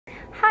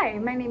Hi,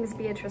 my name is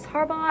Beatrice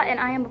Harbaugh, and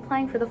I am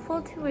applying for the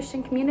full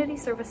tuition community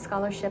service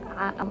scholarship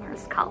at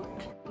Elmhurst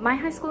College. My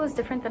high school is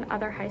different than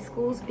other high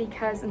schools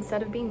because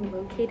instead of being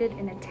located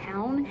in a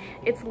town,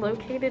 it's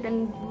located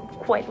in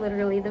quite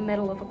literally the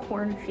middle of a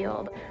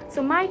cornfield.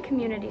 So my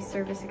community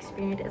service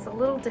experience is a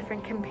little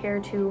different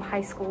compared to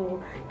high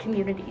school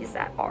communities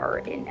that are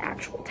in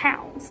actual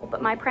towns.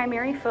 But my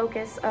primary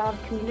focus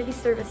of community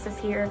service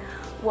this year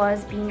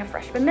was being a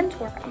freshman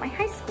mentor at my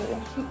high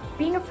school.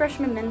 Being a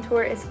freshman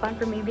mentor is fun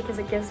for me because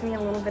it gives me a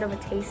little bit of a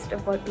taste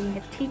of what being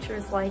a teacher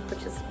is like,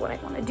 which is what I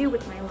want to do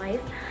with my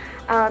life.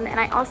 And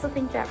I also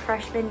think that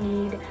freshmen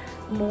need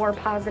more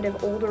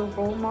positive older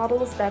role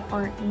models that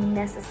aren't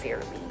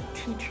necessarily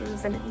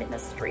teachers and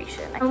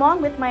administration.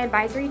 Along with my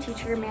advisory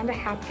teacher, Amanda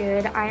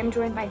Hapgood, I am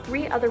joined by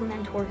 3 other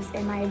mentors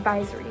in my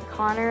advisory,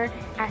 Connor,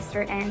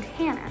 Esther, and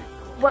Hannah.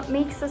 What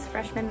makes this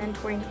freshman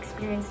mentoring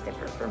experience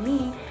different for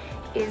me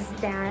is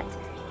that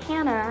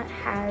Hannah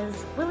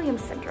has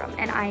Williams syndrome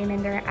and I am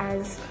in there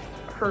as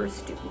her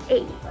student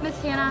aide. Miss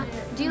Hannah,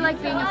 do you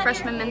like being a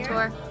freshman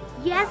mentor?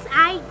 Yes,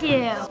 I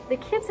do. The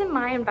kids in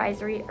my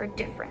advisory are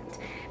different.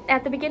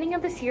 At the beginning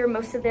of this year,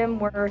 most of them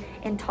were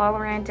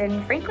intolerant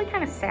and frankly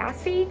kind of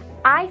sassy.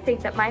 I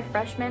think that my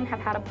freshmen have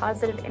had a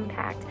positive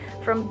impact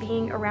from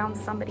being around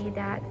somebody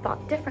that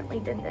thought differently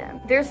than them.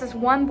 There's this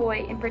one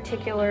boy in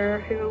particular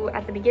who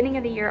at the beginning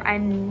of the year I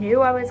knew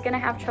I was gonna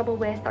have trouble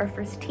with. Our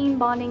first team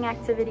bonding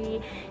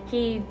activity.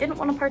 He didn't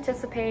want to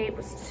participate,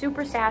 was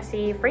super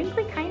sassy,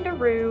 frankly kind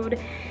of rude.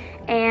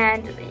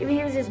 And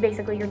he was just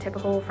basically your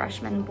typical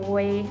freshman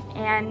boy.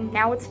 And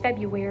now it's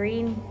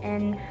February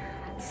and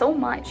so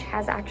much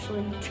has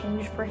actually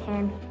changed for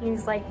him.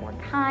 He's like more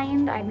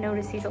kind. I've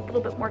noticed he's a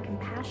little bit more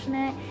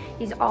compassionate.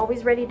 He's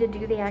always ready to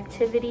do the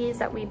activities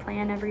that we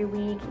plan every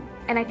week.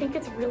 And I think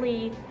it's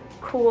really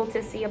cool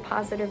to see a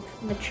positive,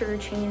 mature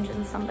change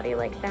in somebody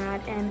like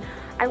that. And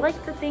I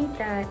like to think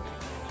that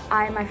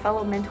I and my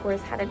fellow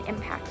mentors had an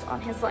impact on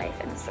his life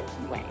in a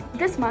certain way.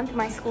 This month,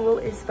 my school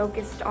is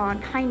focused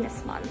on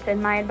Kindness Month, and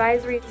my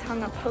advisory has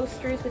hung up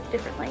posters with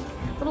different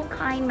little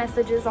kind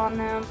messages on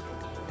them.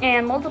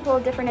 And multiple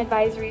different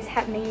advisories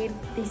have made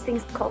these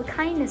things called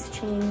kindness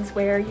chains,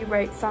 where you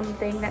write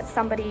something that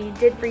somebody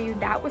did for you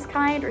that was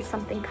kind, or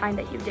something kind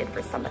that you did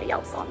for somebody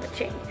else on the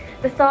chain.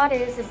 The thought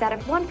is that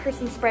if one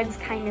person spreads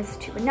kindness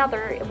to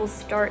another, it will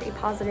start a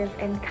positive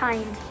and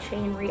kind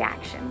chain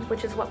reaction,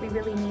 which is what we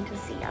really need to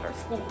see at our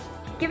school.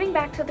 Giving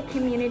back to the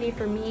community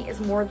for me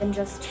is more than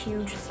just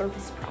huge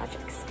service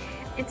projects.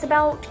 It's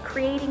about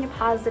creating a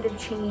positive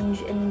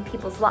change in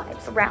people's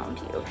lives around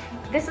you.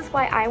 This is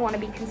why I want to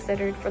be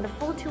considered for the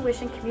full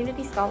tuition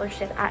community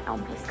scholarship at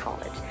Elmhurst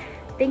College.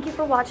 Thank you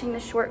for watching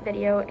this short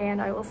video, and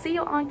I will see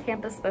you on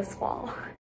campus this fall.